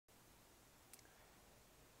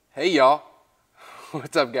Hey y'all,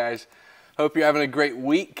 what's up guys? Hope you're having a great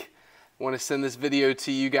week. I want to send this video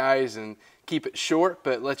to you guys and keep it short,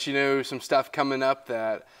 but let you know some stuff coming up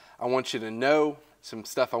that I want you to know, some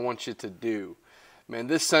stuff I want you to do. Man,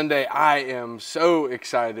 this Sunday I am so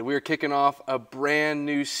excited. We are kicking off a brand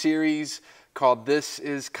new series called This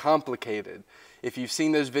Is Complicated. If you've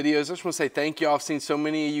seen those videos, I just want to say thank you. I've seen so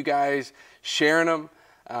many of you guys sharing them,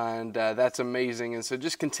 and that's amazing. And so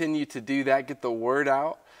just continue to do that, get the word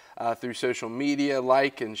out. Through social media,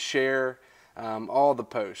 like and share all the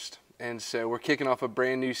posts. And so we're kicking off a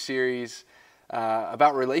brand new series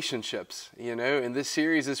about relationships, and this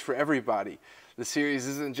series is for everybody. The series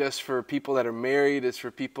isn't just for people that are married, it's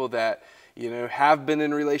for people that, have been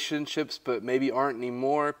in relationships but maybe aren't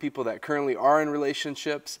anymore, people that currently are in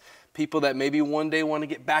relationships, people that maybe one day want to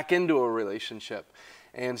get back into a relationship.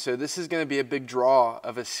 And so this is going to be a big draw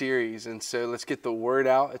of a series, and so let's get the word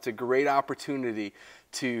out. It's a great opportunity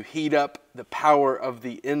to heat up the power of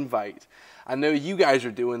the invite. I know you guys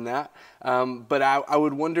are doing that, but I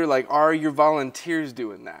would wonder, are your volunteers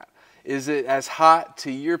doing that? Is it as hot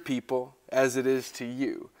to your people as it is to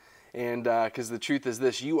you? And because the truth is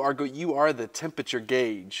this, you are the temperature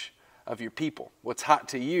gauge of your people. What's hot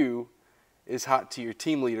to you is hot to your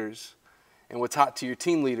team leaders, and what's hot to your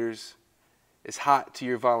team leaders is hot to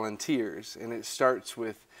your volunteers, and it starts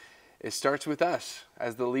with us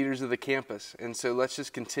as the leaders of the campus. And so let's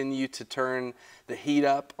just continue to turn the heat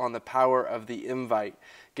up on the power of the invite.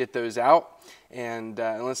 Get those out, and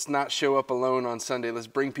let's not show up alone on Sunday. Let's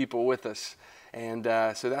bring people with us. And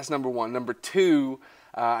so that's number one. Number two,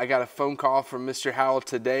 I got a phone call from Mr. Howell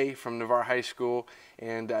today from Navarre High School,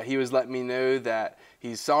 and he was letting me know that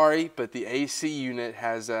he's sorry, but the AC unit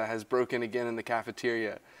has broken again in the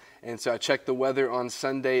cafeteria. And so I checked the weather on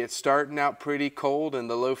Sunday. It's starting out pretty cold in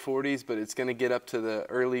the low 40s, but it's going to get up to the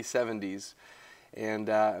early 70s and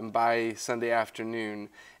by Sunday afternoon.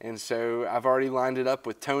 And so I've already lined it up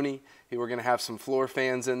with Tony. We're going to have some floor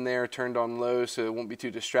fans in there turned on low so it won't be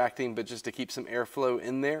too distracting, but just to keep some airflow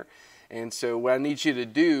in there. And so what I need you to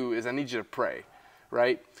do is I need you to pray,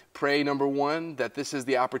 right? Pray, number one, that this is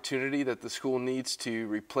the opportunity that the school needs to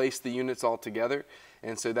replace the units altogether.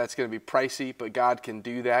 And so that's going to be pricey, but God can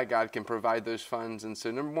do that. God can provide those funds. And so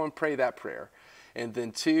number one, pray that prayer. And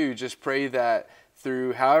then two, just pray that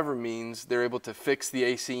through however means they're able to fix the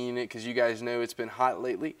AC unit, because you guys know it's been hot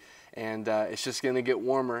lately. And it's just going to get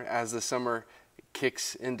warmer as the summer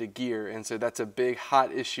kicks into gear. And so that's a big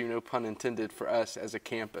hot issue, no pun intended, for us as a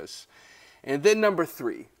campus. And then number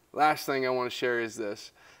three, last thing I want to share is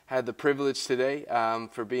this. I had the privilege today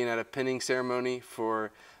for being at a pinning ceremony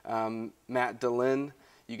for Matt Delin.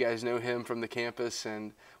 You guys know him from the campus,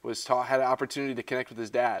 and had an opportunity to connect with his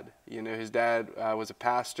dad. His dad was a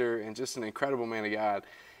pastor and just an incredible man of God.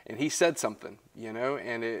 And he said something,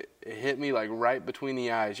 and it hit me like right between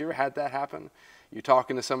the eyes. You ever had that happen? You're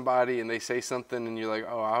talking to somebody and they say something and you're like,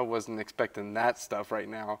 oh, I wasn't expecting that stuff right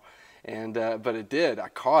now. And but it did. I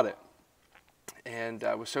caught it. And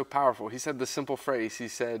it was so powerful. He said the simple phrase. He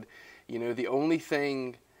said, the only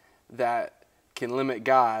thing that can limit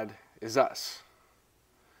God is us.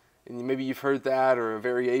 And maybe you've heard that or a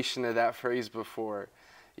variation of that phrase before,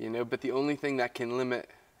 but the only thing that can limit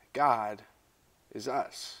God is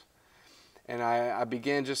us. And I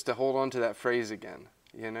began just to hold on to that phrase again,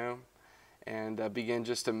 and I began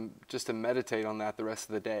just to meditate on that the rest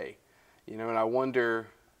of the day, and I wonder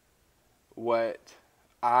what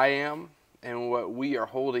I am and what we are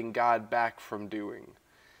holding God back from doing.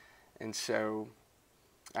 And so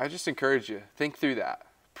I just encourage you, think through that,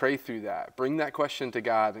 pray through that, bring that question to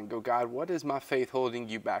God and go, God, what is my faith holding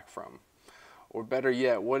you back from? Or better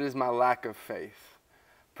yet, what is my lack of faith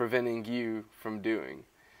preventing you from doing?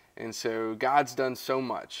 And so God's done so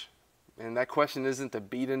much. And that question isn't to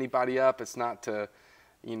beat anybody up. It's not to,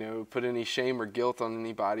 put any shame or guilt on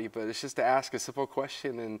anybody, but it's just to ask a simple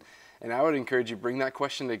question. And I would encourage you, bring that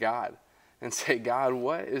question to God and say, God,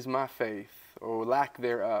 what is my faith or lack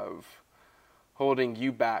thereof holding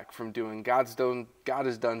you back from doing? God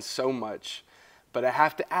has done so much, but I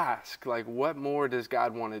have to ask, what more does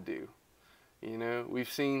God want to do? We've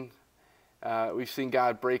seen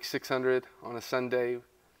God break 600 on a Sunday,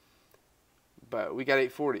 but we got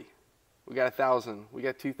 840, we got 1,000, we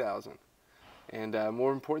got 2,000, and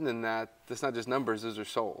more important than that, that's not just numbers; those are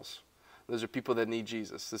souls. Those are people that need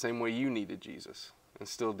Jesus the same way you needed Jesus and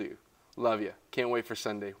still do. Love you. Can't wait for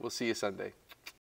Sunday. We'll see you Sunday.